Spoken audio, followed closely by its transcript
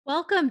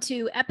Welcome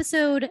to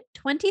episode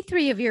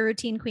 23 of your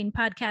Routine Queen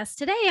podcast.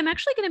 Today, I'm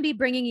actually going to be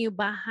bringing you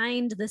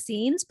behind the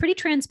scenes pretty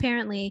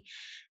transparently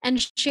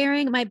and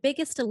sharing my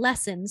biggest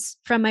lessons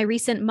from my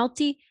recent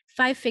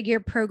multi-5-figure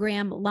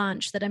program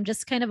launch that I'm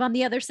just kind of on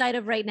the other side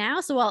of right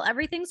now. So while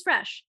everything's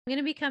fresh, I'm going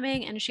to be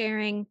coming and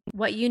sharing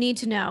what you need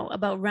to know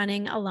about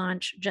running a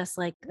launch just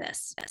like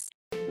this.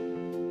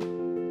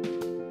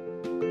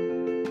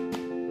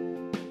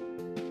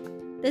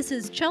 This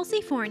is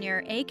Chelsea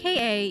Fournier,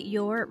 aka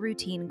your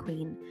Routine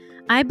Queen.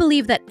 I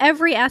believe that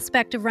every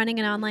aspect of running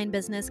an online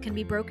business can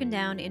be broken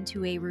down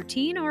into a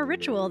routine or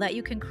ritual that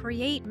you can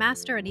create,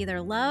 master, and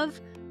either love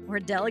or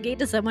delegate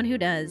to someone who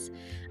does.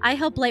 I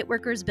help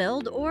lightworkers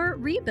build or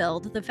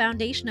rebuild the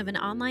foundation of an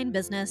online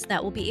business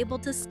that will be able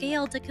to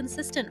scale to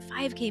consistent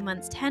 5K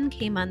months,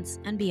 10K months,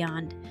 and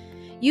beyond.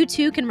 You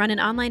too can run an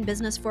online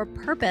business for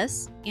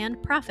purpose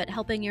and profit,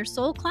 helping your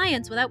soul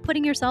clients without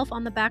putting yourself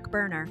on the back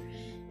burner.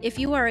 If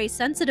you are a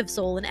sensitive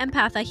soul, an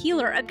empath, a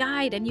healer, a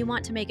guide, and you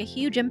want to make a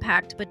huge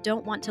impact but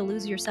don't want to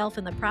lose yourself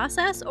in the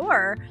process,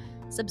 or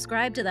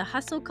subscribe to the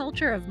hustle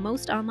culture of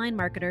most online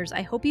marketers,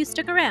 I hope you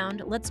stick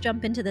around. Let's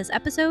jump into this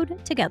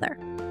episode together.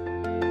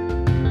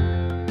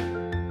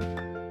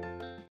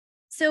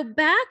 So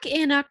back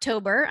in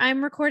October,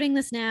 I'm recording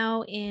this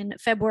now in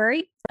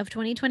February of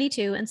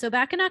 2022. And so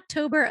back in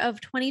October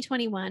of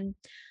 2021,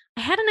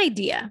 I had an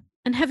idea.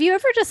 And have you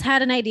ever just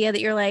had an idea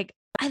that you're like,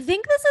 I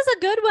think this is a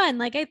good one.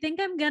 Like, I think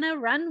I'm going to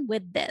run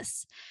with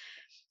this.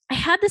 I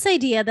had this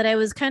idea that I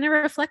was kind of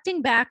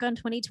reflecting back on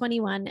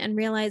 2021 and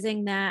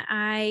realizing that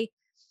I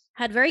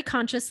had very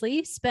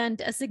consciously spent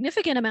a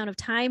significant amount of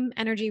time,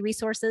 energy,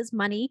 resources,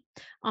 money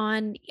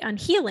on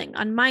healing,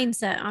 on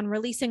mindset, on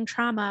releasing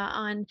trauma,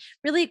 on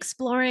really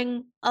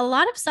exploring a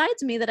lot of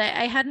sides of me that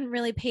I hadn't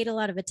really paid a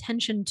lot of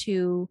attention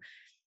to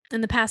in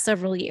the past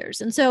several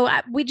years. And so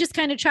we just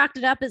kind of chalked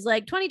it up as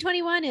like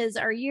 2021 is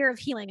our year of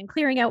healing and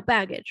clearing out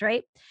baggage,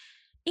 right?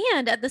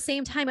 And at the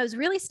same time, I was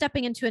really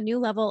stepping into a new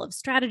level of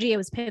strategy. I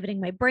was pivoting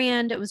my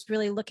brand. It was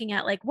really looking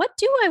at like, what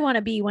do I want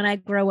to be when I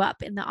grow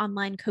up in the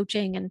online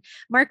coaching and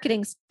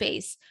marketing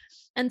space?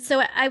 And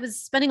so I was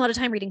spending a lot of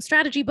time reading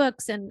strategy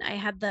books, and I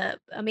had the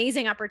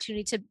amazing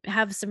opportunity to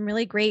have some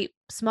really great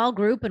small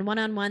group and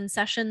one-on-one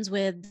sessions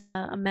with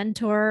a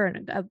mentor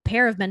and a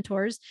pair of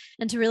mentors,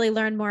 and to really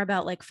learn more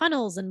about like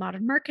funnels and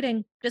modern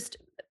marketing, just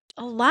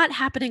a lot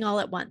happening all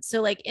at once.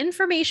 So like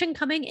information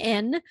coming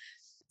in,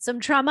 some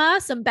trauma,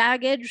 some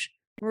baggage,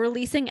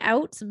 releasing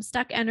out, some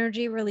stuck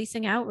energy,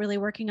 releasing out, really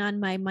working on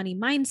my money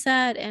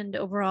mindset and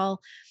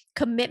overall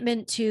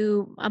commitment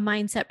to a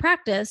mindset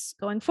practice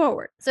going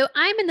forward. So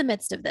I'm in the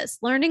midst of this,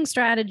 learning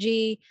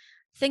strategy,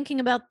 thinking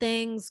about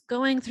things,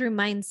 going through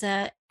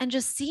mindset, and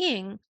just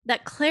seeing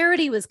that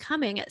clarity was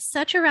coming at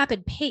such a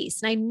rapid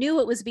pace. And I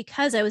knew it was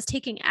because I was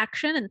taking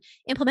action and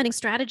implementing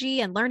strategy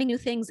and learning new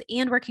things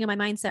and working on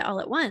my mindset all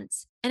at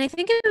once. And I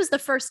think it was the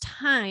first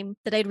time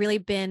that I'd really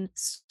been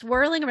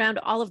swirling around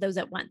all of those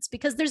at once,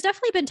 because there's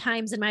definitely been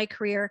times in my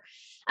career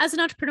as an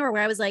entrepreneur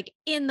where I was like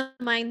in the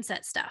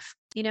mindset stuff,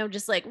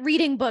 just like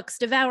reading books,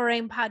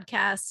 devouring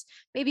podcasts,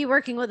 maybe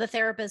working with a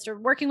therapist or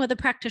working with a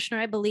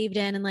practitioner I believed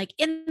in, and like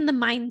in the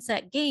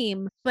mindset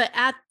game. But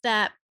at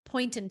that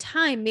point in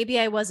time, maybe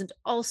I wasn't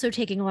also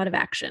taking a lot of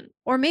action,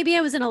 or maybe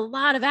I was in a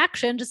lot of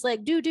action, just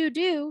like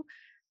do,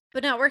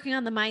 but not working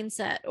on the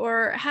mindset,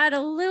 or had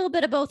a little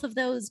bit of both of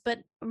those, but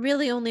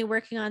really only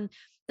working on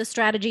the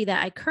strategy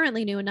that I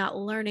currently knew and not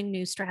learning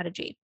new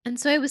strategy. And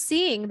so I was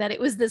seeing that it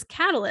was this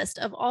catalyst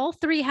of all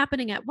three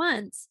happening at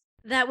once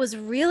that was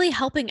really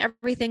helping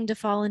everything to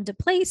fall into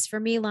place for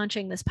me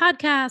launching this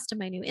podcast and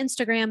my new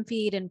Instagram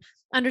feed and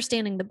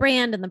understanding the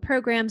brand and the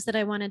programs that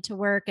I wanted to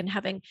work, and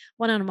having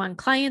one-on-one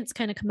clients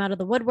kind of come out of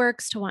the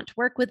woodworks to want to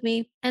work with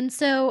me. And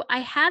so I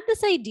had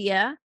this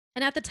idea.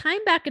 And at the time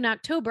back in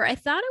October, I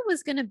thought it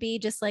was going to be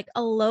just like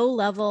a low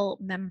level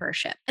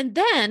membership. And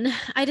then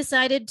I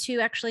decided to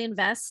actually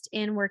invest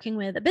in working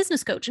with a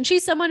business coach. And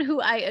she's someone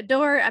who I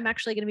adore. I'm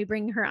actually going to be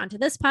bringing her onto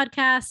this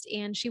podcast,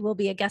 and she will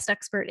be a guest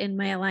expert in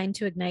my Align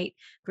to Ignite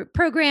group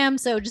program.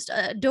 So just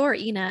adore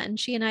Ina. And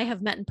she and I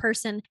have met in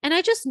person. And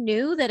I just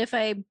knew that if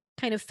I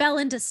kind of fell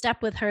into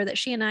step with her, that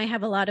she and I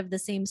have a lot of the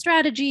same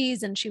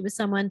strategies. And she was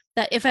someone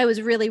that if I was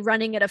really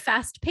running at a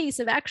fast pace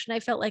of action, I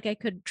felt like I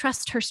could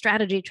trust her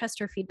strategy, trust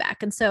her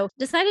feedback. And so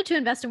decided to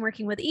invest in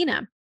working with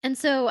Ina. And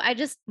so I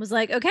just was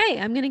like, okay,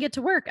 I'm going to get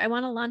to work. I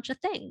want to launch a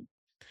thing.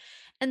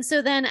 And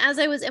so then as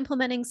I was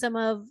implementing some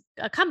of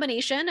a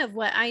combination of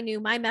what I knew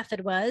my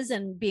method was,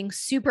 and being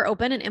super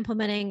open and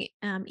implementing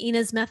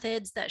Ina's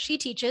methods that she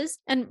teaches,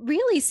 and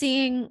really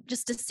seeing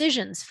just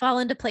decisions fall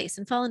into place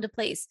and fall into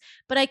place.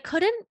 But I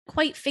couldn't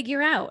quite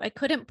figure out, I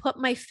couldn't put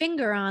my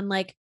finger on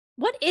like,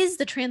 what is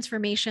the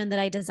transformation that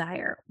I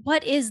desire?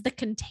 What is the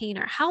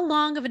container? How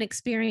long of an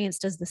experience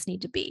does this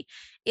need to be?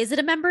 Is it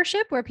a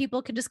membership where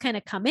people can just kind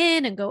of come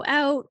in and go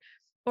out?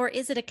 Or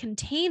is it a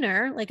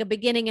container, like a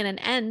beginning and an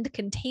end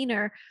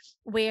container,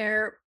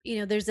 where,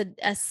 there's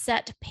a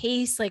set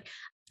pace? Like,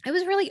 I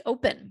was really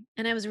open,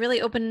 and I was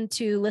really open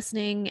to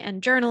listening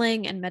and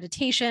journaling and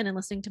meditation and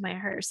listening to my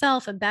higher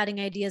self and batting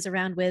ideas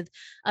around with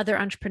other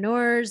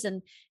entrepreneurs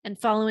and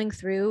following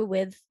through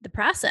with the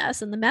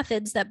process and the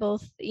methods that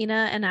both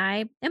Ina and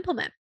I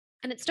implement.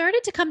 And it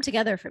started to come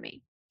together for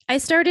me. I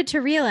started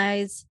to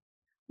realize,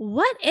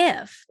 what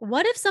if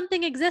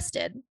something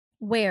existed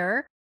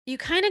where you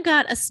kind of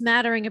got a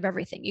smattering of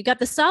everything. You got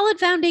the solid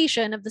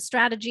foundation of the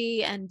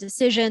strategy and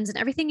decisions and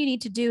everything you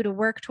need to do to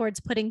work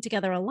towards putting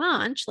together a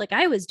launch, like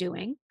I was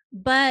doing.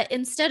 But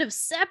instead of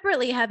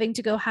separately having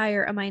to go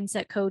hire a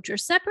mindset coach or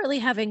separately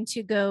having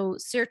to go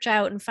search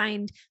out and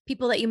find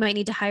people that you might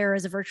need to hire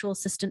as a virtual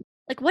assistant,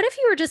 like what if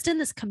you were just in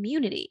this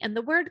community? And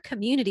the word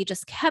community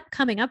just kept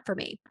coming up for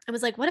me. I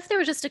was like, what if there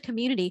was just a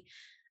community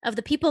of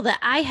the people that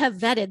I have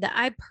vetted, that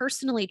I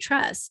personally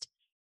trust,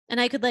 and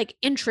I could like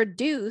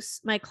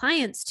introduce my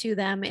clients to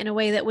them in a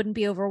way that wouldn't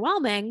be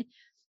overwhelming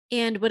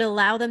and would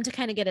allow them to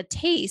kind of get a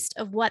taste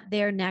of what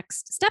their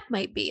next step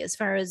might be, as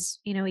far as,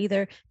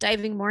 either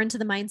diving more into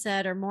the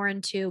mindset or more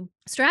into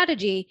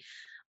strategy.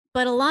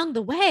 But along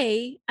the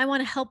way, I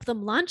want to help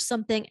them launch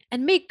something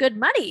and make good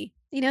money,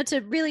 to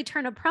really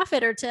turn a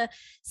profit, or to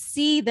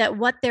see that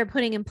what they're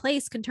putting in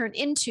place can turn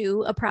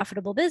into a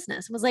profitable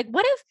business. I was like,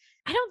 what if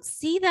I don't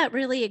see that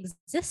really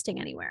existing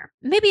anywhere?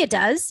 Maybe it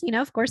does.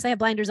 Of course, I have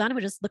blinders on. I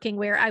was just looking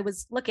where I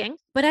was looking,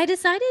 but I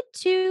decided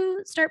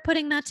to start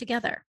putting that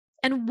together.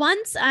 And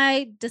once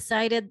I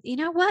decided,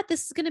 what,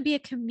 this is going to be a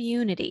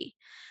community,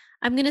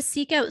 I'm going to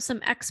seek out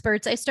some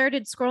experts. I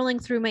started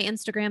scrolling through my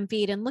Instagram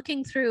feed and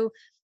looking through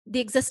the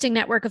existing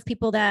network of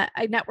people that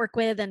I network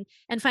with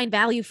and find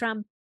value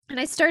from. And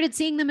I started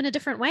seeing them in a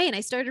different way. And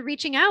I started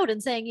reaching out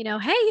and saying,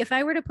 hey, if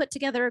I were to put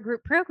together a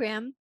group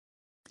program,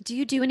 do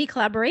you do any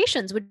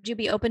collaborations? Would you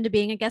be open to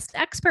being a guest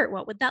expert?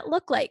 What would that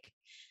look like?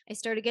 I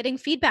started getting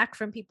feedback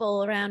from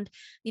people around,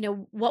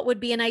 what would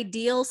be an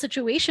ideal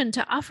situation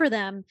to offer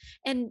them,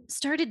 and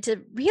started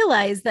to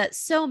realize that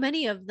so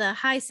many of the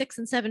high 6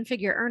 and 7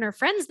 figure earner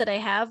friends that I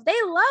have,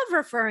 they love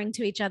referring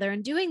to each other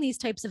and doing these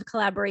types of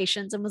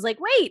collaborations, and was like,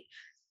 wait,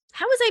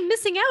 how was I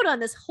missing out on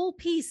this whole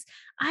piece?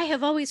 I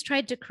have always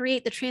tried to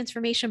create the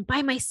transformation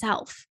by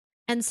myself.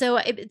 And so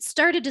it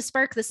started to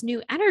spark this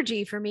new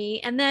energy for me.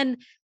 And then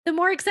the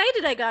more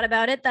excited I got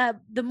about it,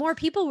 the more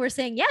people were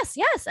saying, yes,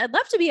 yes, I'd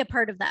love to be a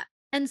part of that.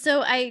 And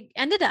so I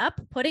ended up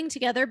putting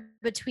together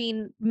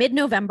between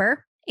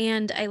mid-November,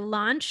 and I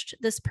launched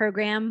this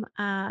program,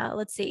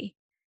 let's see,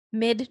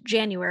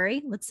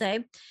 mid-January, let's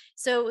say.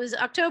 So it was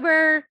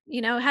October,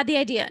 had the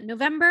idea,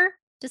 November,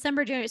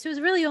 December, January. So it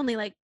was really only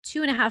like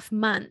 2.5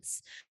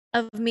 months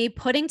of me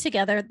putting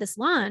together this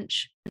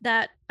launch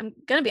that, I'm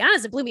going to be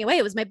honest, it blew me away.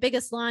 It was my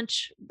biggest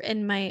launch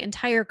in my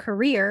entire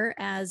career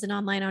as an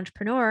online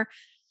entrepreneur.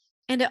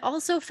 And it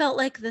also felt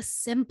like the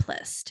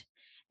simplest.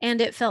 And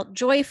it felt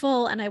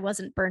joyful, and I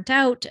wasn't burnt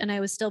out, and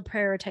I was still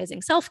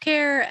prioritizing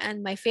self-care,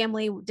 and my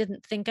family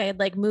didn't think I had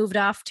like moved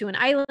off to an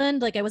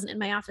island. Like I wasn't in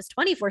my office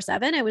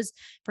 24/7. I was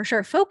for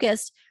sure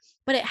focused,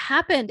 but it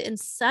happened in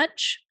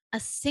such a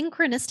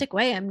synchronistic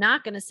way. I'm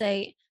not going to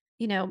say,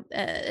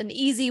 an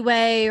easy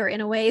way, or in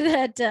a way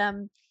that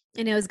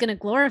is going to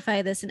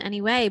glorify this in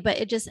any way, but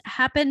it just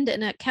happened,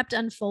 and it kept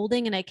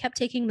unfolding, and I kept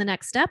taking the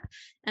next step,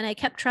 and I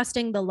kept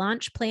trusting the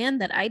launch plan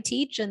that I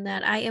teach and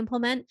that I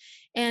implement,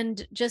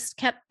 and just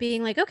kept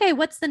being like, okay,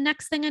 what's the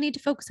next thing I need to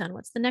focus on?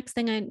 What's the next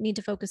thing I need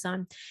to focus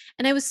on?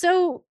 And I was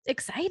so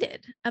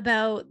excited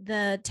about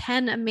the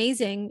 10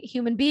 amazing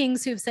human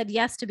beings who've said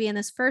yes to be in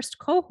this first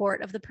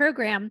cohort of the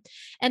program.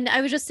 And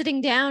I was just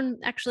sitting down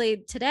actually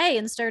today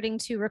and starting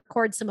to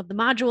record some of the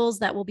modules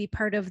that will be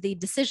part of the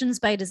Decisions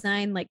by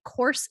Design like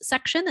course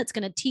section that's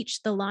going to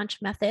teach the launch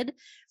method.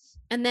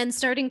 And then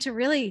starting to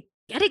really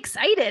get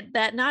excited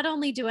that not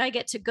only do I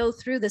get to go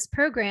through this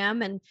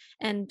program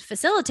and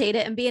facilitate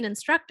it and be an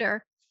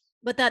instructor,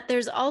 but that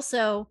there's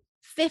also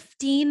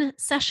 15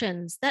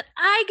 sessions that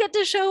I get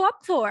to show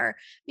up for,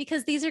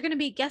 because these are going to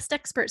be guest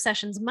expert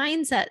sessions,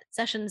 mindset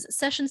sessions,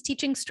 sessions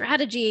teaching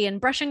strategy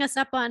and brushing us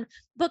up on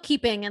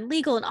bookkeeping and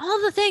legal and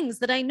all the things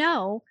that I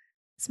know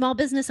small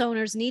business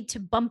owners need to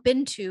bump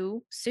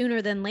into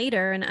sooner than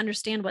later, and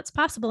understand what's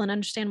possible and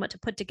understand what to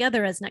put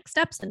together as next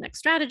steps and next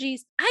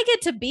strategies. I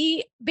get to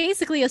be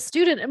basically a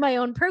student in my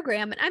own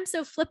program, and I'm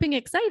so flipping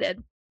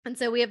excited. And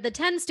so we have the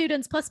 10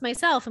 students plus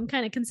myself. I'm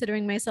kind of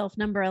considering myself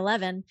number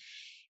 11.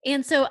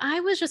 And so I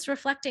was just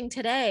reflecting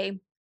today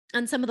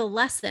on some of the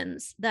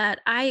lessons that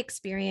I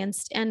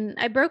experienced, and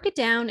I broke it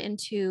down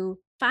into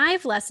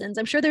 5 lessons.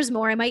 I'm sure there's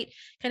more. I might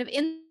kind of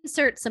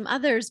insert some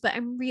others, but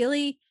I'm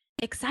really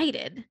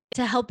excited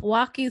to help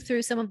walk you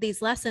through some of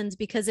these lessons,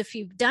 because if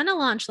you've done a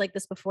launch like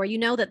this before, you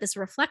know that this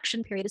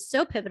reflection period is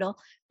so pivotal.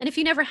 And if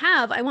you never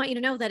have, I want you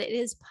to know that it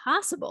is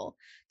possible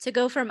to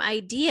go from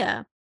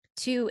idea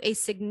to a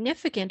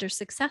significant or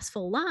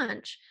successful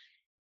launch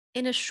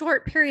in a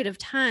short period of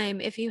time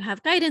if you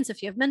have guidance,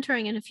 if you have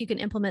mentoring, and if you can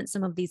implement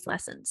some of these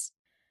lessons.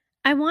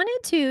 I wanted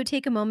to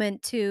take a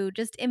moment to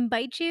just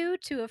invite you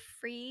to a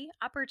free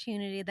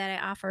opportunity that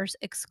I offers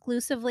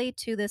exclusively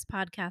to this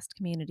podcast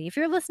community. If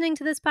you're listening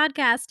to this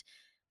podcast,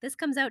 this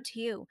comes out to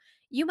you.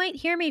 You might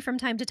hear me from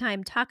time to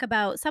time talk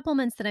about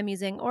supplements that I'm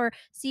using or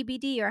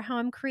CBD or how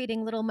I'm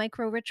creating little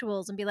micro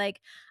rituals and be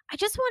like, I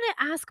just want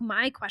to ask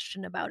my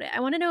question about it. I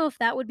want to know if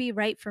that would be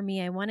right for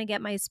me. I want to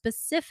get my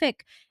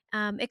specific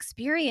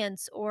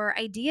experience or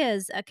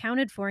ideas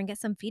accounted for and get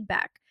some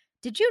feedback.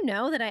 Did you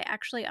know that I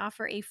actually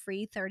offer a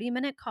free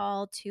 30-minute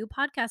call to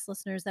podcast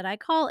listeners that I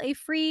call a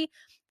free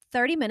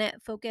 30-minute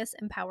focus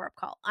and power up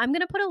call? I'm going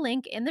to put a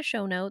link in the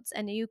show notes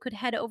and you could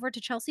head over to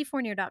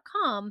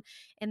chelseafournier.com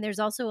and there's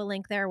also a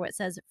link there where it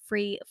says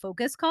free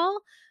focus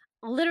call.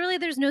 Literally,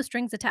 there's no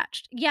strings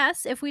attached.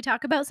 Yes, if we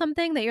talk about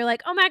something that you're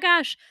like, oh my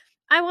gosh,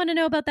 I want to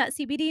know about that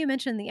CBD you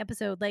mentioned in the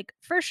episode, like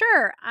for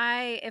sure,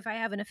 if I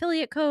have an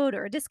affiliate code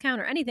or a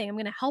discount or anything, I'm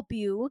going to help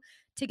you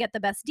to get the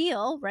best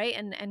deal, right?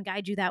 And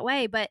guide you that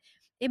way. But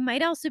it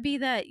might also be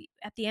that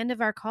at the end of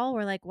our call,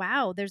 we're like,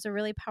 wow, there's a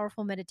really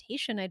powerful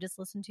meditation I just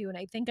listened to. And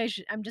I think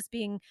I'm just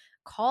being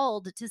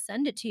called to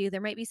send it to you.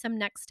 There might be some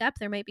next step.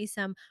 There might be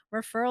some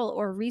referral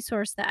or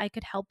resource that I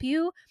could help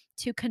you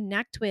to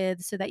connect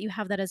with so that you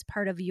have that as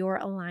part of your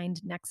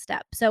aligned next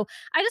step. So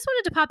I just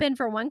wanted to pop in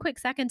for one quick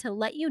second to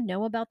let you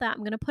know about that.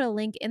 I'm going to put a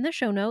link in the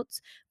show notes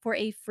for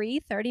a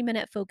free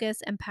 30-minute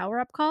focus and power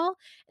up call.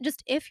 And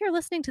just if you're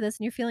listening to this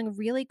and you're feeling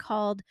really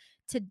called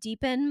to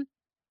deepen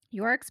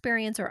your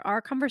experience or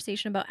our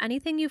conversation about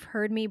anything you've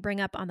heard me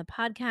bring up on the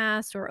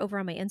podcast or over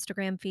on my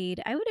Instagram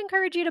feed, I would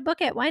encourage you to book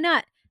it. Why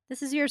not?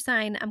 This is your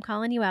sign. I'm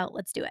calling you out.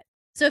 Let's do it.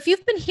 So, if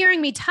you've been hearing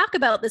me talk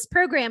about this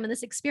program and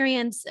this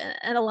experience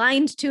and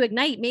Aligned to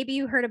Ignite, maybe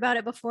you heard about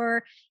it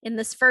before in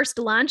this first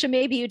launch and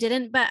maybe you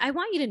didn't. But I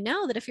want you to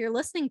know that if you're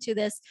listening to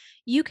this,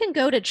 you can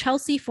go to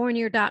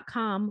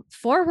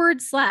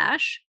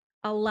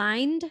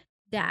chelseafournier.com/aligned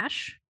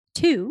dash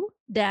to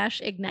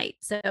dash ignite.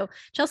 So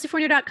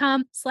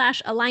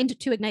chelseafournier.com/aligned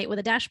to ignite with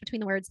a dash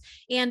between the words.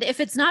 And if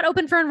it's not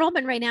open for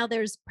enrollment right now,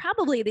 there's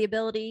probably the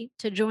ability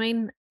to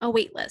join a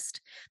wait list.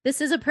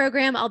 This is a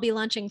program I'll be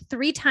launching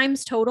 3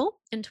 times total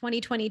in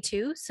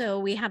 2022. So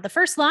we have the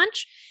first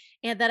launch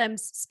and that I'm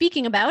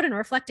speaking about and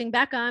reflecting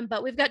back on,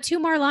 but we've got 2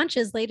 more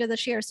launches later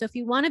this year. So if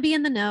you want to be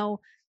in the know,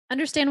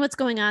 understand what's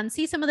going on,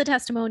 see some of the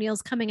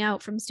testimonials coming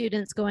out from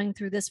students going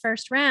through this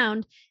first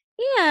round.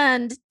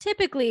 And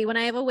typically, when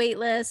I have a wait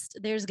list,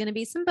 there's going to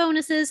be some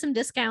bonuses, some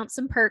discounts,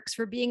 some perks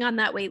for being on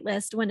that wait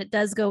list when it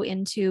does go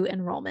into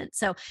enrollment.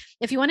 So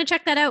if you want to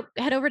check that out,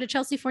 head over to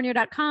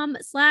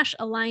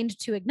chelseafournier.com/aligned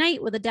to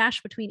ignite with a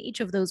dash between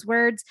each of those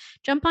words.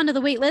 Jump onto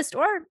the wait list.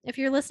 Or if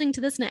you're listening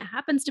to this and it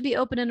happens to be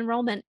open in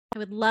enrollment, I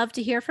would love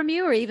to hear from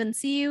you or even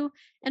see you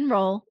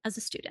enroll as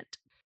a student.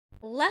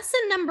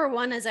 Lesson number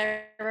 1 as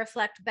I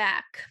reflect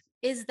back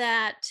is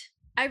that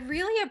I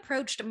really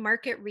approached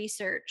market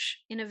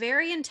research in a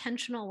very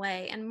intentional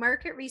way, and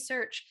market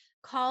research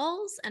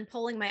calls and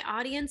polling my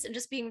audience and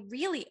just being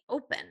really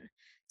open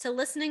to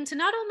listening to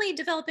not only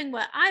developing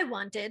what I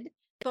wanted,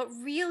 but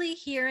really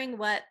hearing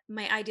what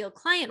my ideal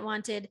client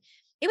wanted.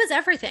 It was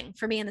everything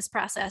for me in this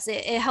process.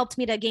 It helped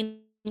me to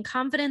gain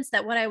confidence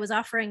that what I was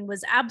offering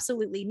was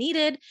absolutely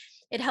needed.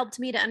 It helped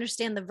me to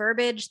understand the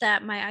verbiage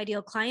that my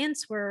ideal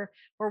clients were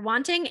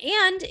wanting.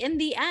 And in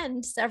the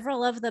end,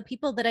 several of the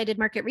people that I did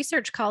market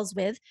research calls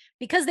with,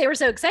 because they were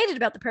so excited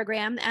about the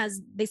program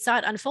as they saw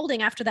it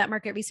unfolding after that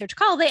market research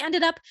call, they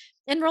ended up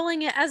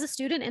enrolling it as a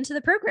student into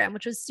the program,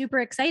 which was super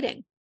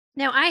exciting.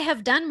 Now, I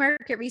have done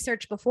market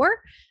research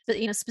before, but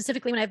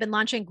specifically when I've been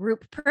launching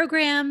group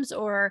programs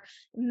or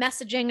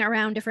messaging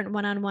around different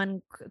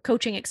one-on-one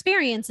coaching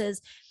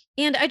experiences.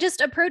 And I just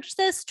approached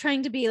this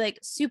trying to be like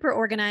super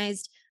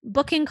organized,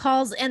 booking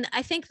calls. And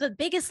I think the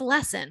biggest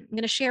lesson I'm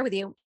going to share with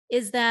you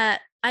is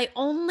that I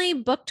only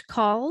booked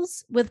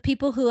calls with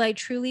people who I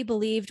truly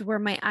believed were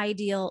my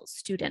ideal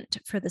student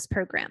for this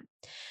program.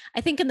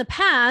 I think in the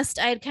past,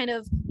 I had kind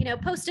of,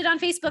 posted on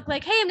Facebook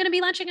like, hey, I'm going to be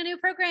launching a new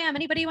program.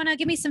 Anybody want to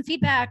give me some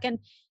feedback? And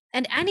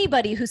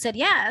anybody who said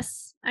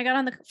yes, I got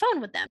on the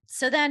phone with them.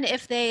 So then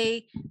if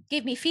they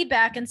gave me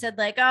feedback and said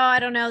like, oh, I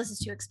don't know, this is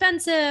too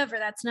expensive, or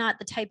that's not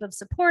the type of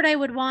support I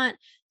would want,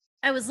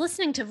 I was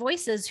listening to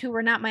voices who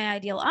were not my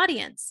ideal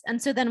audience.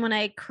 And so then when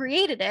I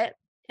created it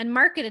and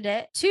marketed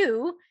it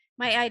to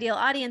my ideal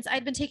audience,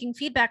 I'd been taking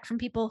feedback from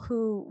people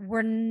who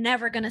were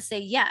never going to say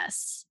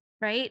yes.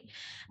 Right.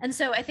 And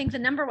so I think the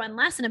number one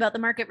lesson about the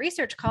market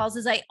research calls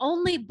is I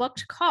only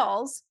booked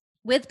calls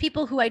with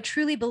people who I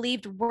truly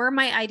believed were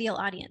my ideal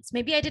audience.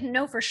 Maybe I didn't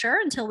know for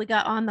sure until we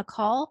got on the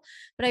call,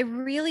 but I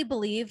really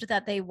believed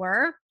that they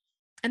were,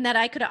 and that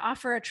I could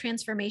offer a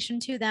transformation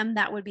to them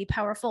that would be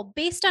powerful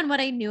based on what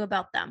I knew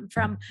about them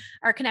from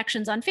our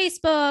connections on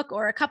Facebook,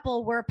 or a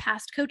couple were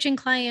past coaching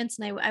clients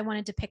and I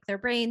wanted to pick their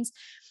brains.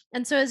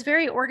 And so I was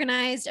very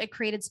organized. I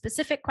created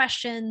specific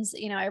questions.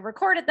 I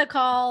recorded the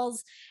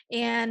calls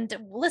and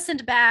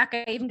listened back.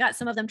 I even got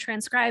some of them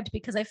transcribed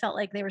because I felt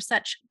like they were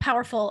such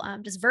powerful,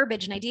 just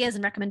verbiage and ideas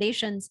and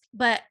recommendations.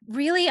 But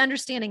really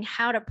understanding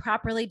how to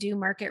properly do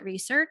market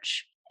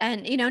research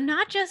and,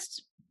 not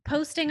just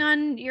posting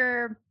on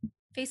your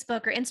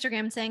Facebook or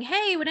Instagram saying,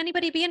 hey, would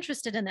anybody be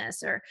interested in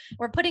this? Or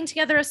putting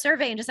together a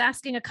survey and just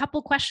asking a couple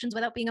questions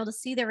without being able to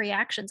see their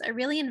reactions. I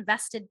really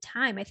invested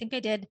time. I think I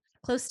did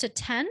close to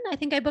 10. I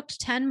think I booked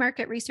 10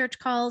 market research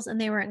calls, and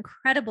they were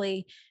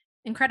incredibly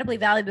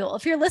valuable.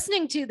 If you're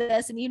listening to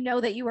this and you know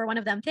that you were one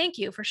of them, thank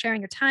you for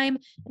sharing your time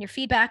and your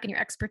feedback and your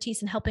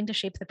expertise in helping to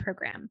shape the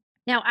program.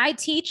 Now, I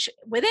teach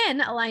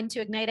within Align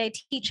to Ignite, I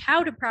teach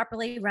how to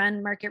properly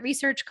run market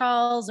research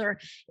calls, or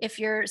if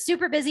you're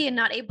super busy and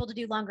not able to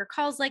do longer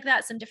calls like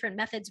that, some different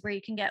methods where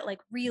you can get like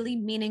really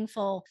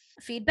meaningful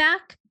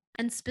feedback,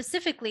 and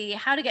specifically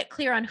how to get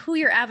clear on who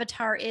your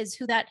avatar is,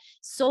 who that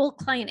soul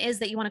client is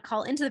that you want to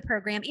call into the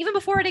program, even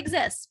before it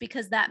exists,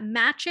 because that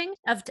matching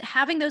of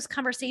having those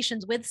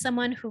conversations with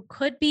someone who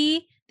could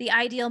be the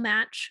ideal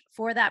match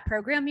for that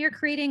program you're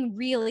creating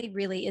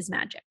really is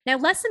magic. Now,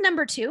 lesson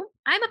number 2,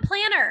 I'm a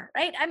planner,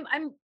 right?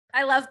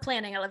 I love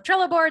planning. I love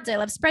Trello boards. I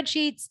love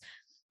spreadsheets.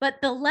 But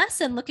the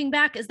lesson looking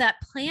back is that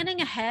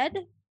planning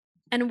ahead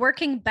and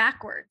working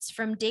backwards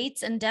from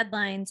dates and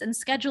deadlines and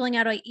scheduling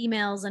out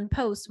emails and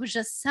posts was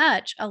just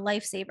such a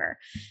lifesaver.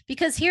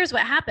 Because here's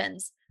what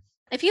happens.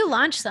 If you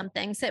launch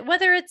something, so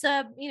whether it's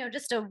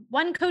just a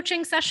one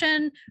coaching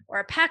session or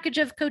a package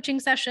of coaching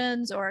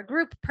sessions or a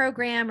group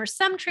program or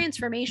some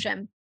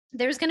transformation,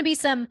 there's going to be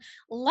some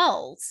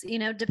lulls,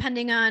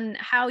 depending on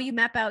how you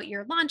map out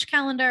your launch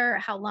calendar,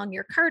 how long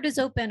your cart is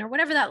open, or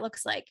whatever that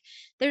looks like.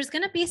 There's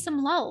going to be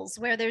some lulls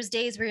where there's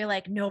days where you're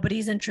like,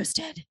 nobody's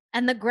interested.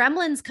 And the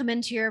gremlins come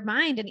into your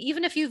mind. And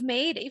even if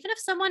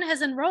someone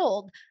has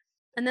enrolled,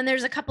 and then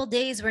there's a couple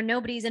days where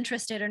nobody's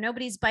interested or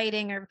nobody's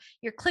biting, or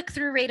your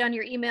click-through rate on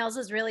your emails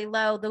is really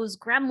low, those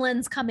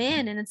gremlins come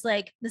in and it's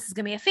like, this is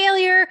going to be a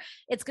failure.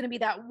 It's going to be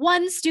that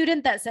one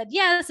student that said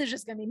yes. It's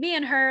just going to be me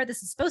and her.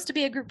 This is supposed to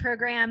be a group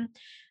program.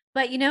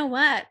 But you know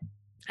what?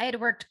 I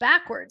had worked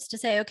backwards to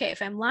say, okay,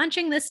 if I'm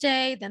launching this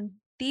day, then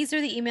these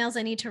are the emails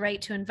I need to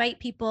write to invite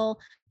people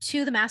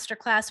to the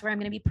masterclass where I'm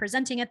going to be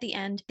presenting at the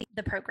end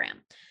the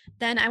program.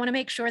 Then I want to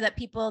make sure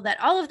that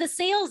all of the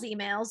sales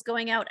emails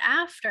going out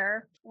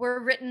after were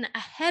written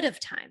ahead of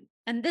time.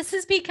 And this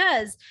is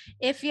because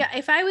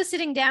if I was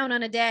sitting down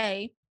on a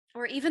day,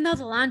 or even though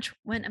the launch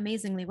went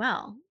amazingly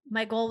well,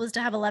 my goal was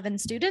to have 11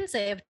 students. I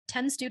have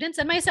 10 students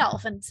and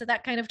myself. And so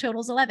that kind of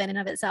totals 11 in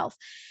of itself.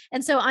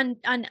 And so on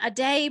a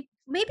day,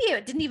 maybe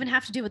it didn't even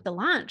have to do with the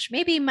launch.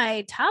 Maybe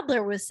my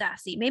toddler was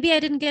sassy. Maybe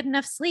I didn't get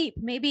enough sleep.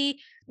 Maybe,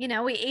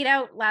 we ate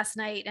out last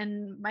night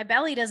and my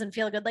belly doesn't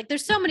feel good. Like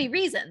there's so many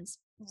reasons.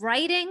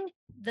 Writing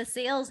the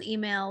sales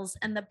emails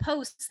and the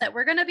posts that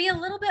were going to be a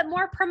little bit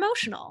more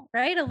promotional,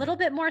 right? A little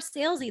bit more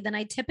salesy than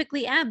I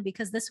typically am,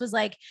 because this was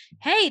like,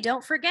 hey,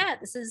 don't forget,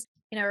 this is,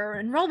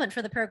 enrollment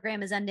for the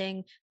program is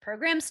ending.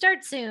 Program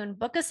starts soon.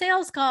 Book a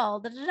sales call.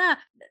 Da, da, da.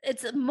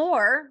 It's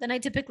more than I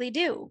typically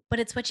do, but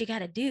it's what you got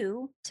to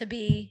do to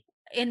be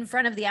in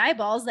front of the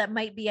eyeballs that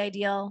might be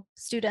ideal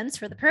students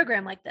for the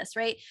program like this,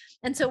 right?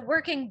 And so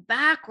working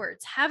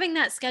backwards, having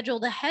that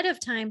scheduled ahead of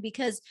time,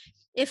 because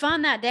if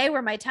on that day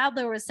where my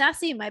toddler was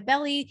sassy, my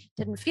belly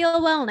didn't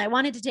feel well, and I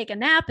wanted to take a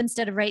nap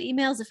instead of write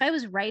emails, if I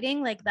was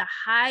writing like the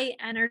high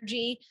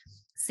energy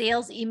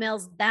sales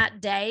emails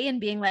that day and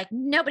being like,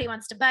 nobody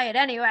wants to buy it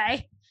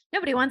anyway,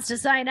 nobody wants to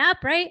sign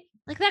up, right?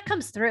 Like that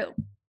comes through.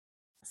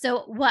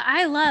 So what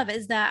I love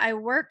is that I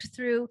worked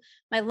through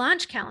my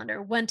launch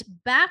calendar, went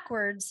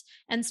backwards,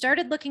 and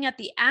started looking at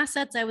the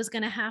assets I was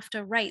going to have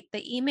to write,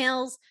 the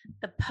emails,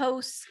 the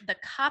posts, the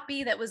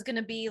copy that was going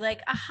to be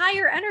like a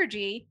higher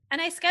energy.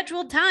 And I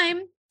scheduled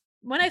time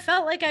when I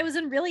felt like I was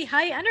in really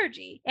high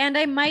energy. And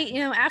I might,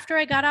 after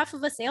I got off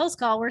of a sales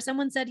call where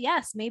someone said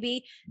yes,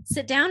 maybe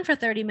sit down for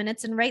 30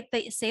 minutes and write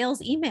the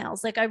sales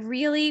emails. Like I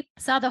really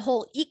saw the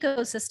whole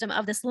ecosystem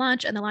of this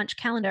launch and the launch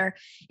calendar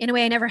in a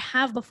way I never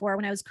have before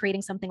when I was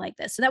creating something like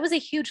this. So that was a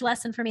huge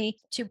lesson for me,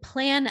 to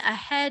plan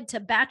ahead, to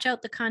batch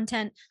out the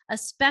content,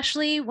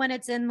 especially when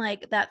it's in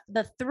like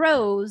the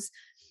throes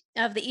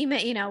of the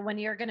email, when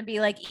you're going to be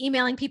like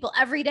emailing people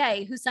every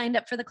day who signed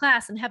up for the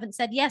class and haven't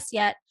said yes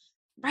yet.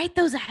 Write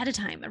those ahead of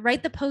time.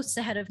 Write the posts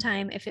ahead of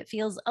time. If it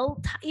feels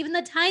even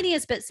the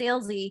tiniest bit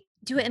salesy,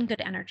 do it in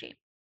good energy.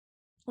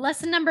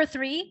 Lesson number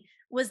 3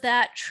 was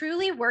that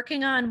truly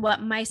working on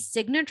what my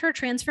signature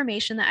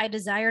transformation that I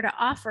desire to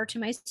offer to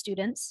my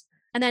students,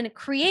 and then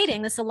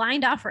creating this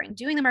aligned offering,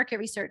 doing the market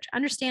research,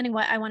 understanding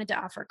what I wanted to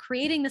offer,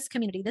 creating this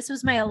community. This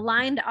was my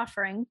aligned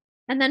offering.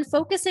 And then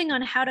focusing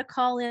on how to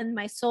call in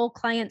my soul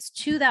clients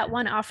to that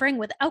one offering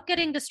without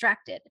getting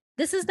distracted.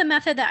 This is the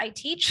method that I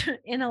teach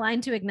in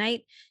Align to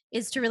Ignite,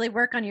 is to really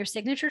work on your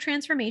signature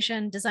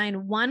transformation,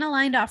 design one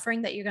aligned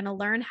offering that you're going to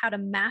learn how to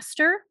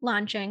master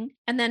launching,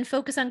 and then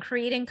focus on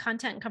creating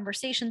content and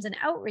conversations and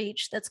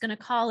outreach that's going to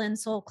call in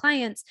soul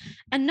clients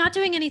and not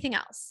doing anything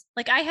else.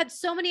 Like I had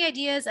so many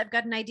ideas. I've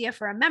got an idea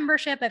for a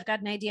membership. I've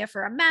got an idea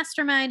for a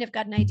mastermind. I've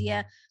got an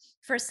idea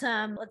for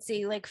some,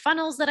 like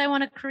funnels that I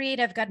want to create.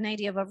 I've got an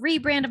idea of a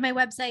rebrand of my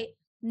website.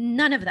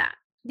 None of that.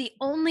 The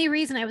only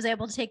reason I was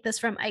able to take this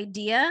from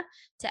idea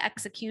to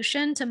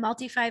execution to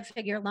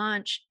multi-5-figure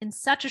launch in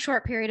such a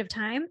short period of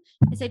time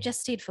is I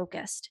just stayed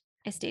focused.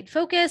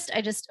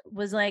 I just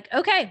was like,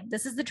 okay,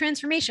 this is the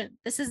transformation.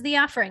 This is the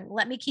offering.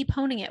 Let me keep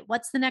honing it.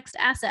 What's the next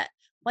asset?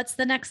 What's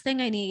the next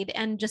thing I need?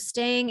 And just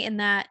staying in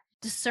that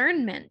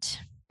discernment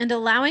and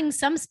allowing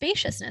some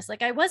spaciousness.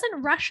 Like I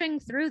wasn't rushing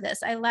through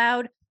this. I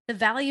allowed the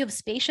value of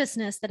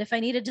spaciousness, that if I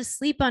needed to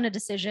sleep on a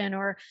decision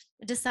or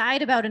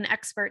decide about an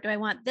expert, do I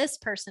want this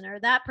person or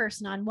that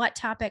person on what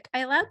topic? I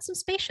allowed some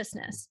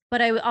spaciousness,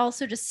 but I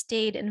also just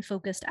stayed in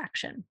focused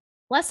action.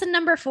 Lesson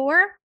number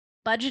 4,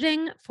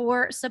 budgeting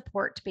for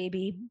support,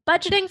 baby.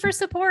 Budgeting for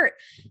support.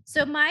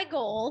 So my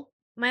goal,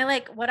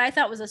 what I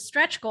thought was a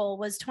stretch goal,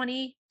 was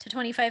 $20,000 to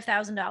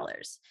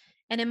 $25,000.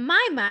 And in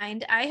my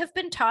mind, I have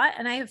been taught,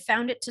 and I have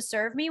found it to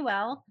serve me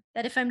well,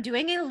 that if I'm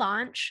doing a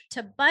launch,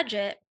 to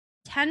budget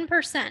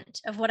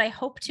 10% of what I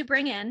hope to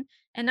bring in,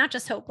 and not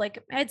just hope,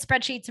 like I had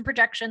spreadsheets and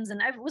projections, and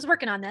I was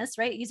working on this,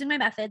 right, using my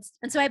methods.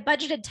 And so I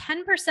budgeted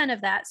 10% of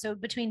that. So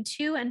between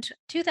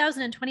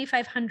 2,000 and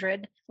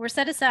 2,500 were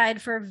set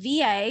aside for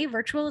VA,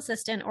 virtual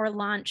assistant, or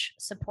launch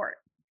support.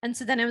 And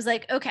so then I was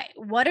like, okay,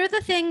 what are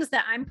the things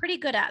that I'm pretty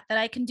good at that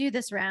I can do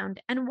this round?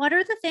 And what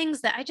are the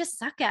things that I just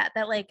suck at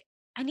that like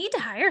I need to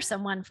hire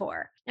someone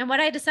for? And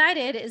what I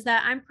decided is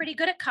that I'm pretty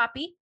good at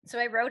copy. So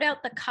I wrote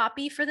out the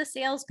copy for the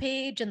sales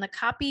page and the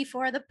copy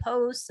for the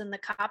posts and the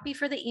copy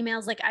for the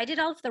emails. Like I did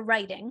all of the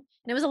writing,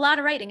 and it was a lot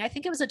of writing. I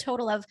think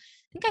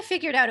I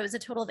figured out it was a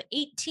total of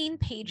 18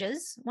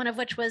 pages, one of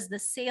which was the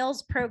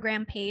sales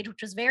program page,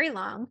 which was very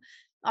long.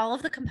 All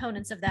of the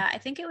components of that. I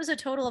think it was a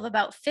total of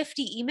about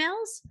 50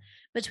 emails,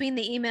 between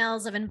the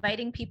emails of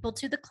inviting people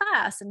to the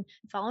class and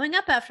following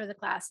up after the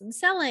class and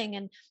selling,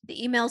 and the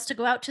emails to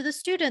go out to the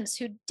students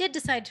who did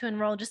decide to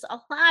enroll, just a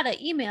lot of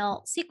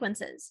email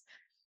sequences.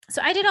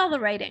 So I did all the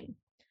writing.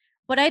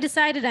 What I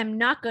decided I'm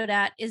not good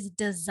at is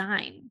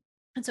design.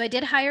 And so I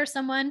did hire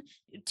someone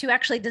to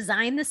actually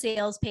design the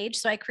sales page.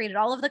 So I created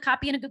all of the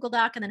copy in a Google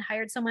Doc and then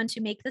hired someone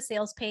to make the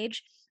sales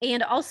page.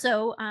 And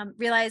also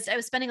realized I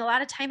was spending a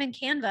lot of time in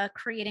Canva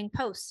creating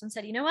posts, and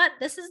said, you know what,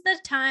 this is the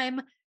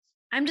time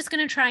I'm just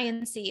going to try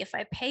and see if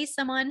I pay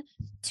someone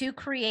to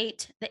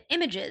create the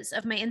images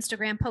of my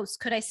Instagram posts,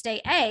 could I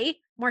stay A,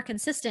 more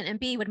consistent, and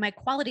B, would my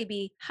quality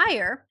be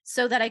higher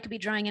so that I could be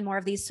drawing in more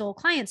of these soul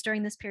clients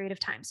during this period of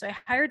time? So I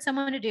hired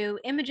someone to do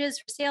images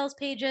for sales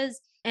pages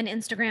and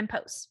Instagram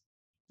posts.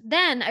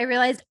 Then I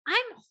realized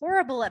I'm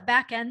horrible at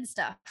back end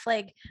stuff.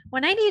 Like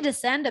when I need to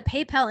send a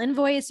PayPal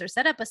invoice or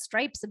set up a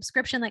Stripe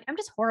subscription, like I'm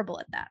just horrible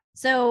at that.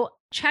 So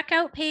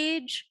checkout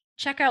page,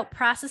 checkout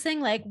processing,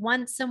 like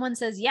once someone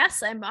says,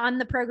 yes, I'm on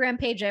the program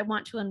page, I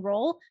want to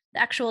enroll,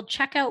 the actual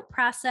checkout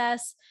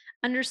process,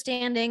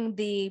 understanding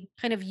the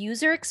kind of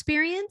user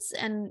experience,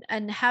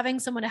 and having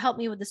someone to help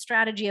me with the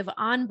strategy of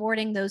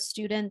onboarding those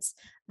students,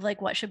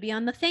 like what should be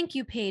on the thank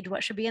you page,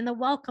 what should be in the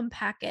welcome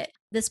packet.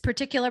 This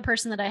particular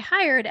person that I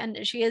hired,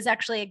 and she is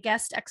actually a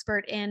guest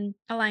expert in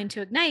Align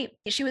to Ignite,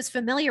 she was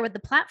familiar with the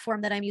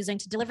platform that I'm using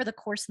to deliver the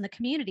course in the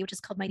community, which is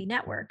called Mighty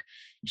Network.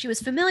 She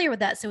was familiar with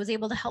that, so was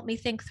able to help me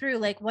think through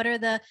like what are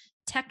the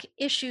tech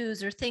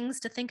issues or things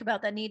to think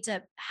about that need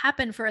to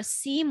happen for a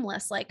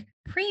seamless, like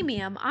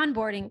premium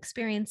onboarding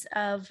experience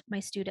of my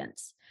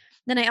students.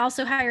 Then I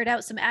also hired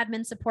out some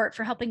admin support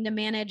for helping to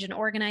manage and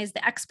organize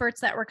the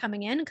experts that were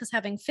coming in, because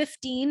having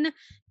 15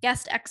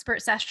 guest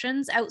expert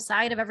sessions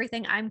outside of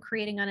everything I'm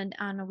creating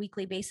on a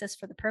weekly basis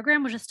for the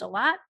program was just a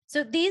lot.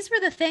 So these were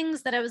the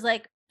things that I was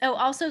like, oh,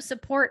 also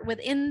support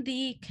within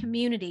the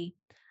community.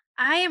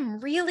 I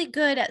am really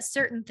good at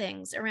certain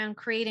things around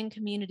creating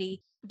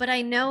community, but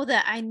I know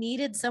that I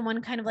needed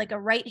someone kind of like a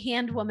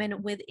right-hand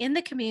woman within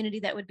the community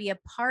that would be a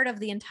part of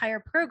the entire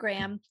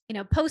program,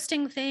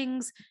 posting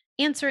things,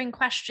 answering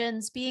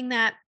questions, being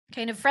that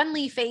kind of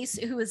friendly face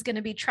who is going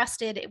to be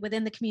trusted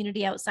within the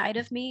community outside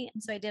of me.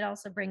 And so I did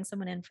also bring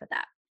someone in for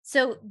that.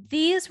 So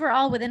these were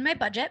all within my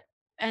budget.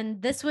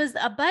 And this was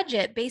a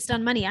budget based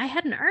on money I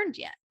hadn't earned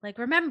yet. Like,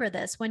 remember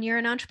this, when you're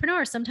an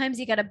entrepreneur, sometimes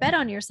you got to bet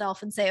on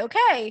yourself and say,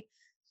 okay,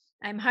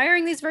 I'm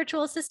hiring these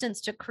virtual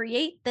assistants to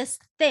create this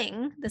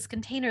thing, this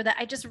container that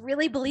I just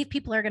really believe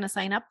people are going to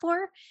sign up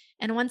for.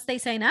 And once they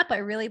sign up, I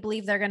really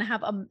believe they're going to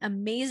have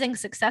amazing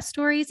success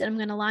stories, and I'm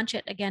going to launch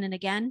it again and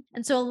again.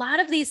 And so a lot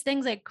of these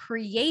things I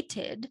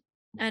created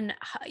and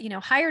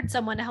hired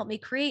someone to help me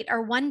create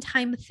are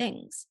one-time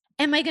things.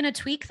 Am I going to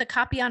tweak the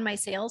copy on my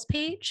sales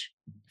page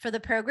for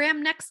the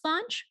program next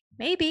launch?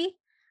 Maybe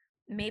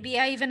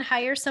I even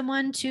hire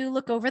someone to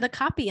look over the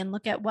copy and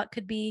look at what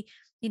could be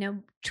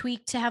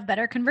tweaked to have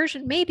better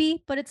conversion,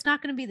 maybe, but it's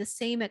not going to be the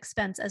same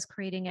expense as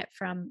creating it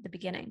from the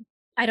beginning.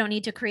 I don't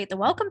need to create the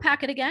welcome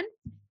packet again.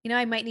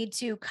 I might need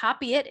to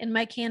copy it in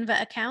my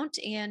Canva account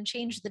and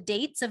change the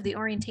dates of the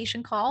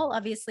orientation call.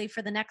 Obviously,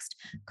 for the next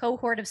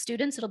cohort of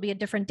students, it'll be a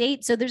different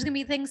date. So there's going to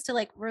be things to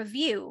like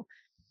review,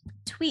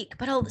 tweak,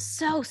 but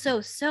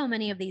so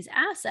many of these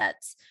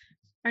assets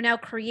are now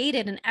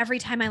created. And every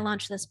time I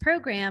launch this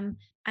program,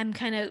 I'm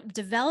kind of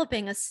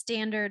developing a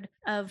standard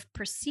of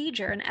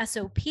procedure, an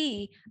SOP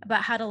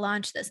about how to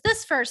launch this.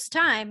 This first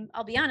time,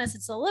 I'll be honest,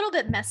 it's a little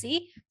bit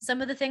messy.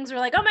 Some of the things were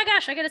like, oh my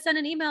gosh, I got to send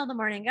an email in the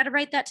morning, got to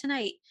write that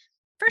tonight.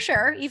 For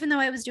sure, even though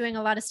I was doing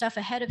a lot of stuff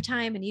ahead of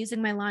time and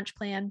using my launch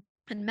plan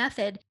and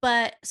method,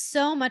 but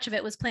so much of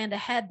it was planned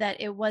ahead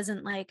that it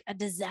wasn't like a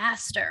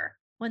disaster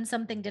when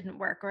something didn't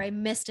work or I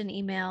missed an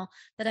email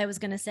that I was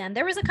going to send.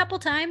 There was a couple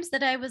times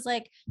that I was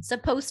like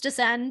supposed to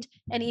send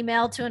an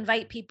email to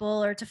invite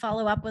people or to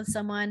follow up with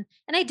someone,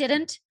 and I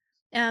didn't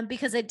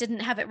because I didn't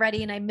have it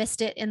ready and I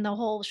missed it in the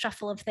whole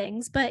shuffle of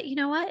things. But you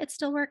know what? It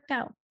still worked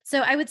out.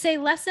 So I would say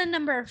lesson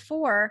number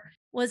 4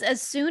 was,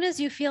 as soon as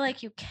you feel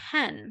like you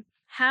can,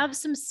 have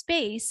some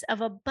space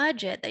of a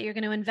budget that you're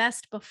going to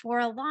invest before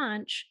a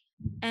launch.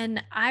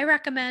 And I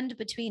recommend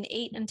between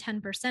 8 and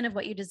 10% of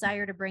what you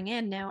desire to bring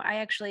in. Now, I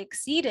actually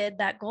exceeded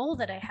that goal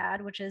that I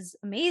had, which is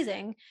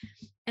amazing.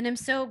 And I'm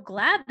so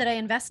glad that I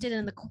invested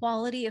in the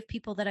quality of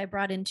people that I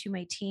brought into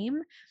my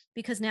team,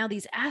 because now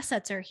these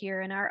assets are here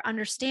and our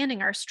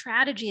understanding, our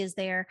strategy is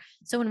there.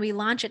 So when we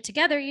launch it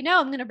together,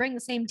 I'm going to bring the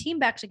same team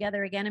back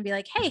together again and be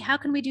like, hey, how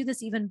can we do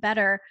this even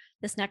better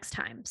this next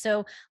time?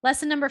 So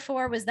lesson number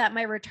 4 was that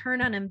my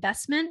return on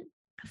investment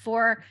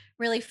for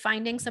really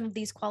finding some of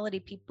these quality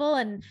people,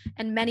 and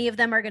many of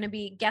them are going to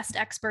be guest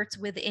experts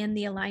within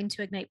the Align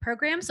to Ignite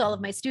program. So all of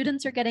my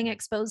students are getting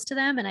exposed to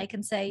them, and I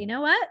can say, you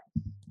know what?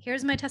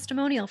 Here's my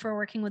testimonial for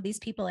working with these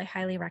people. I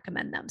highly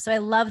recommend them. So I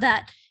love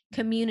that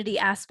community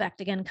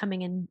aspect again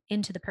coming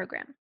into the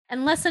program.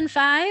 And lesson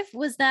 5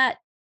 was that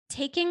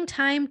taking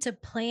time to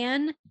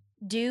plan,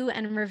 do,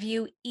 and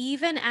review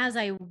even as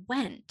I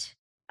went,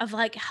 of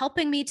like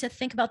helping me to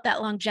think about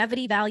that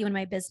longevity value in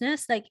my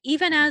business. Like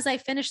even as I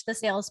finished the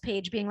sales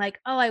page, being like,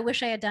 oh, I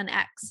wish I had done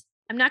X.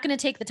 I'm not going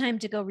to take the time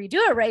to go redo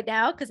it right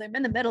now because I'm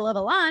in the middle of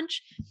a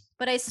launch.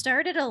 But I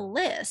started a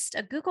list,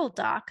 a Google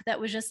Doc that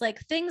was just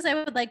like things I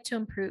would like to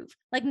improve.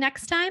 Like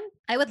next time,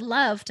 I would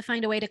love to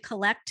find a way to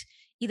collect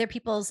either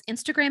people's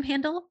Instagram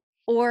handle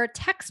or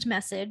text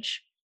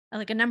message,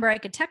 like a number I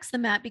could text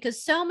them at,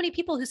 because so many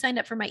people who signed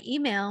up for my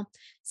email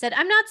said,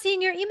 I'm not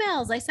seeing your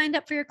emails. I signed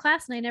up for your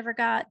class and I never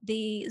got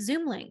the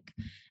Zoom link.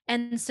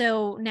 And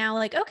so now,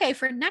 like, okay,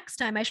 for next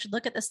time, I should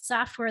look at the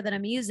software that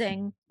I'm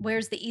using.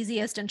 Where's the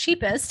easiest and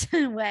cheapest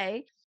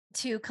way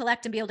to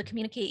collect and be able to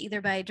communicate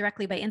either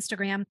directly by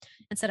Instagram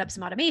and set up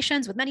some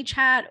automations with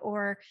ManyChat,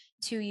 or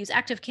to use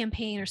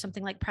ActiveCampaign or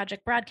something like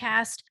Project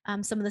Broadcast,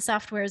 some of the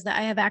softwares that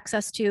I have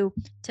access to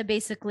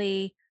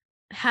basically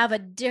have a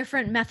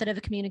different method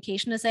of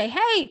communication to say,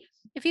 hey,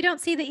 if you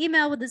don't see the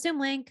email with the Zoom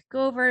link,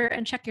 go over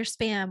and check your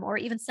spam, or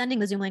even sending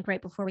the Zoom link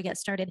right before we get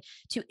started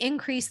to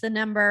increase the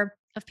number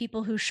of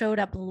people who showed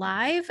up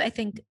live. I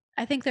think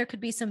there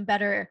could be some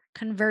better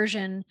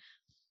conversion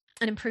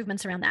and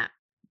improvements around that.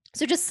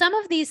 So just some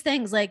of these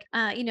things, like,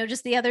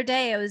 just the other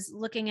day, I was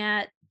looking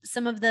at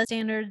some of the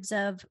standards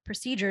of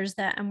procedures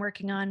that I'm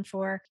working on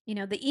for, the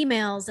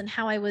emails and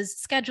how I was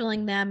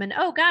scheduling them. And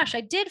oh gosh,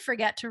 I did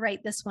forget to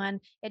write this one.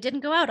 It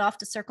didn't go out. I'll have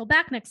to circle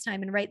back next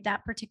time and write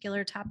that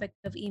particular topic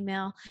of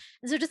email.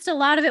 And so just a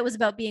lot of it was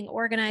about being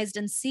organized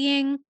and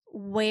seeing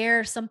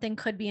where something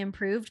could be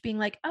improved, being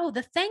like, oh,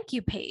 the thank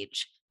you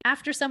page.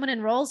 After someone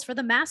enrolls for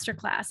the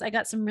masterclass, I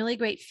got some really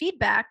great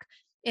feedback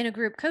in a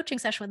group coaching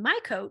session with my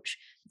coach,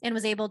 and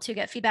was able to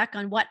get feedback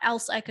on what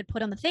else I could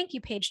put on the thank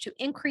you page to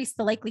increase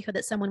the likelihood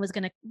that someone was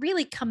going to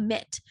really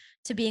commit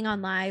to being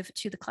on live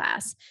to the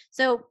class.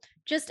 So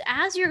just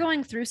as you're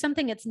going through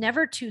something, it's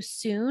never too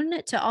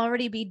soon to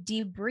already be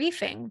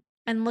debriefing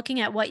and looking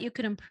at what you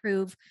could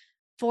improve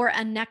for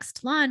a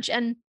next launch.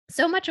 And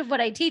so much of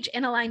what I teach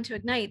in Align to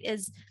Ignite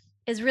is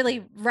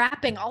really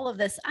wrapping all of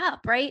this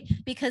up, right?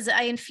 Because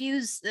I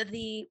infuse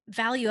the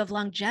value of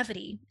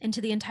longevity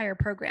into the entire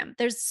program.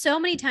 There's so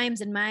many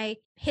times in my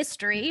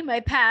history,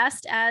 my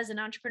past as an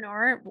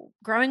entrepreneur,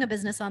 growing a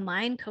business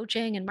online,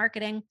 coaching and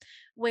marketing,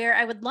 where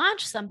I would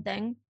launch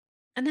something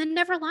and then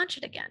never launch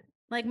it again.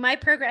 Like my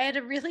program, I had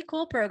a really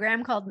cool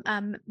program called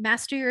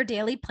Master Your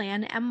Daily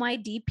Plan,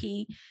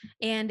 MYDP,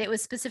 and it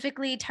was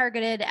specifically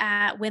targeted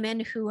at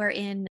women who are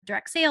in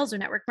direct sales or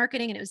network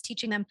marketing. And it was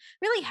teaching them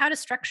really how to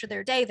structure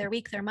their day, their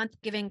week, their month,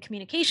 giving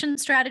communication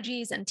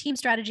strategies and team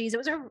strategies. It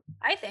was,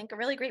 I think, a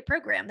really great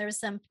program. There was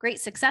some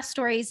great success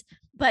stories,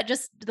 but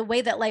just the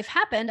way that life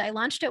happened, I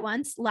launched it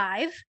once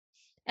live,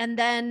 and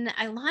then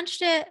I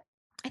launched it,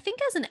 I think,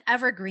 as an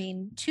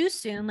evergreen too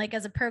soon, like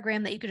as a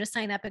program that you could just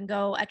sign up and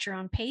go at your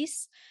own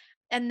pace.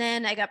 And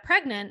then I got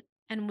pregnant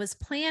and was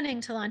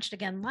planning to launch it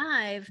again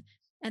live.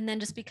 And then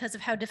just because of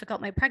how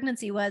difficult my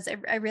pregnancy was,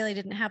 I really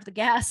didn't have the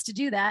gas to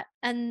do that.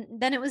 And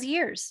then it was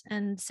years.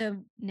 And so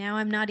now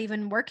I'm not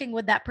even working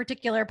with that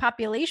particular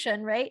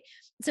population, right?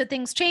 So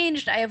things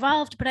changed, I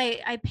evolved, but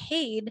I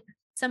paid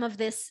some of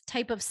this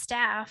type of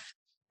staff,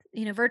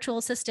 virtual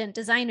assistant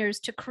designers,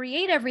 to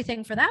create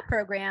everything for that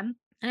program.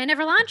 And I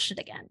never launched it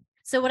again.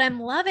 So what I'm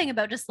loving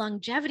about just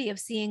longevity of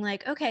seeing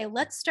like, okay,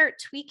 let's start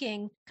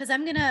tweaking, because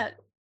I'm going to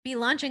be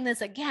launching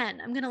this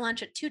again. I'm going to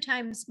launch it 2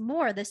 times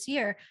more this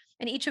year.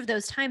 And each of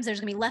those times,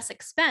 there's going to be less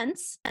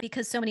expense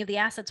because so many of the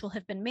assets will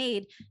have been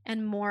made,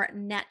 and more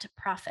net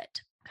profit.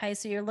 Okay.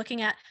 So you're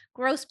looking at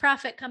gross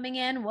profit coming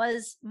in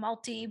was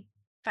multi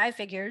 5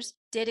 figures,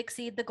 did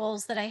exceed the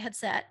goals that I had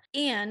set.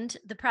 And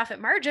the profit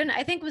margin,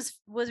 I think, was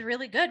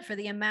really good for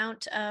the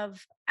amount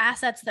of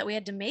assets that we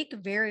had to make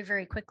very,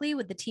 very quickly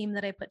with the team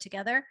that I put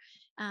together.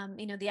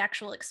 The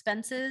actual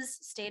expenses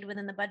stayed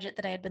within the budget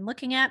that I had been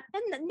looking at.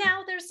 And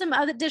now there's some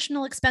other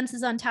additional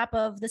expenses on top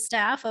of the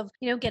staff of,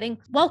 getting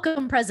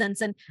welcome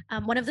presents. And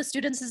one of the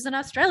students is in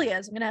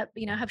Australia. So I'm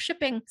going to, have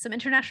shipping, some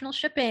international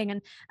shipping,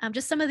 and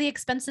just some of the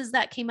expenses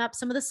that came up,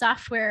 some of the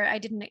software I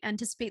didn't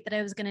anticipate that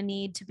I was going to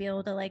need to be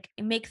able to like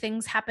make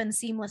things happen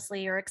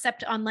seamlessly or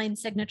accept online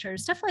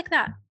signatures, stuff like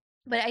that.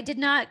 But I did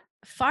not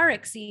far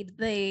exceed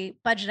the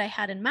budget I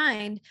had in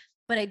mind,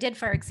 but I did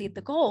far exceed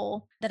the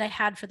goal that I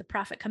had for the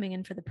profit coming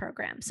in for the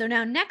program. So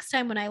now next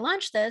time when I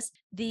launch this,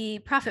 the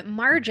profit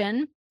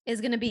margin is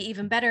going to be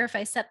even better. If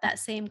I set that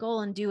same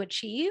goal and do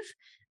achieve,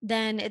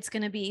 then it's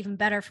going to be even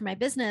better for my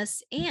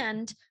business.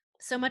 And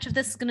so much of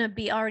this is going to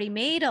be already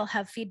made. I'll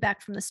have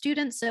feedback from the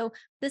students. So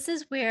this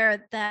is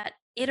where that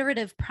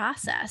iterative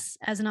process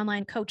as an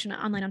online coach and an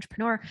online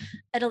entrepreneur,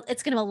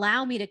 it's going to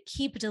allow me to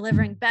keep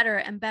delivering better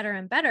and better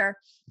and better,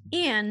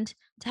 and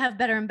to have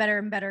better and better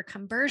and better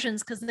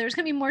conversions, because there's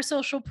going to be more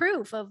social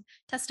proof of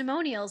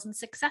testimonials and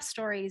success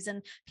stories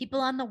and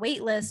people on the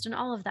wait list and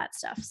all of that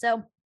stuff.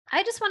 So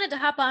I just wanted to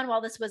hop on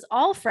while this was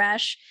all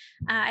fresh.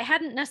 I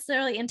hadn't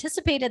necessarily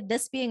anticipated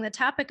this being the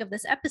topic of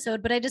this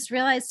episode, but I just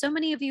realized so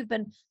many of you have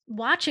been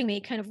watching me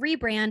kind of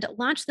rebrand,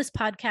 launch this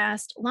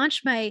podcast,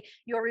 launch my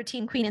Your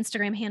Routine Queen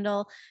Instagram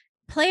handle,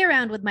 play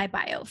around with my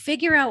bio,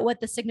 figure out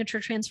what the signature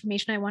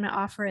transformation I want to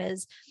offer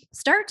is,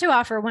 start to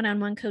offer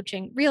one-on-one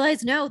coaching,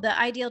 realize, no, the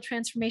ideal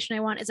transformation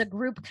I want is a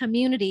group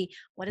community.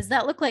 What does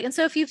that look like? And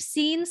so if you've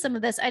seen some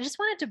of this, I just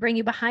wanted to bring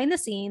you behind the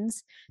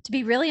scenes to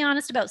be really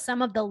honest about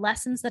some of the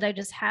lessons that I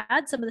just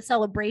had, some of the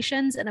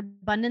celebrations and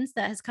abundance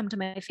that has come to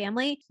my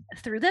family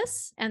through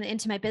this and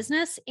into my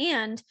business,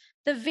 and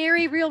the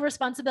very real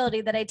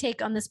responsibility that I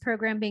take on this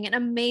program being an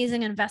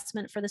amazing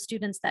investment for the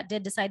students that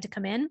did decide to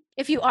come in.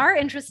 If you are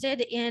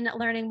interested in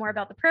learning more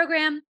about the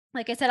program,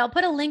 like I said, I'll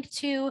put a link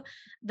to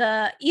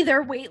the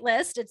either wait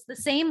list. It's the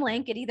same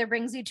link. It either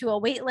brings you to a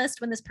wait list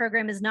when this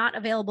program is not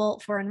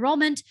available for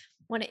enrollment.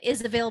 When it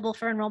is available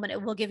for enrollment, it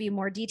will give you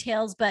more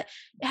details, but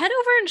head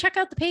over and check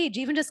out the page.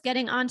 Even just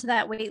getting onto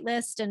that wait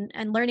list and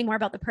learning more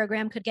about the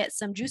program could get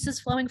some juices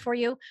flowing for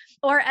you.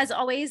 Or as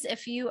always,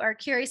 if you are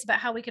curious about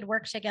how we could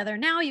work together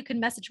now, you can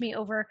message me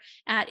over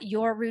at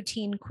Your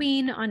Routine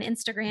Queen on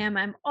Instagram.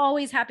 I'm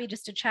always happy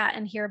just to chat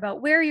and hear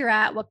about where you're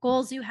at, what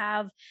goals you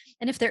have,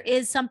 and if there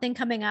is something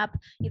coming up,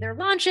 either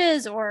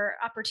launches or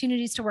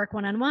opportunities to work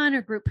one-on-one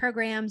or group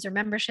programs or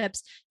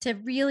memberships, to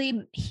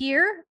really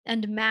hear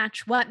and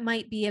match what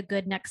might be a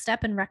good next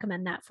step and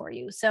recommend that for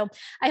you. So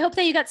I hope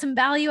that you got some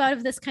value out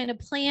of this kind of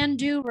plan,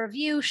 do,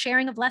 review,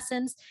 sharing of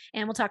lessons,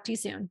 and we'll talk to you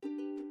soon.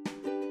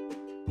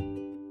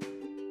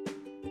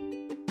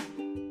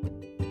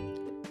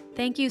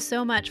 Thank you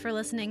so much for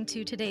listening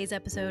to today's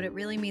episode. It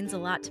really means a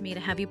lot to me to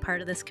have you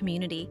part of this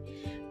community.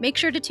 Make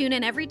sure to tune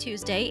in every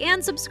Tuesday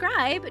and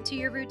subscribe to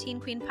Your Routine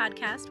Queen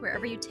podcast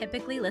wherever you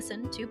typically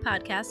listen to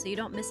podcasts so you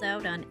don't miss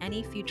out on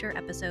any future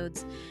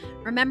episodes.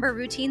 Remember,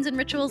 routines and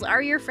rituals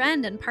are your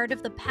friend and part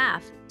of the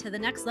path to the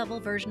next level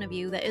version of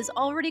you that is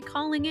already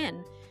calling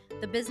in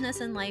the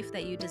business and life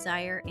that you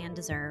desire and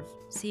deserve.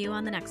 See you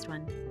on the next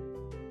one.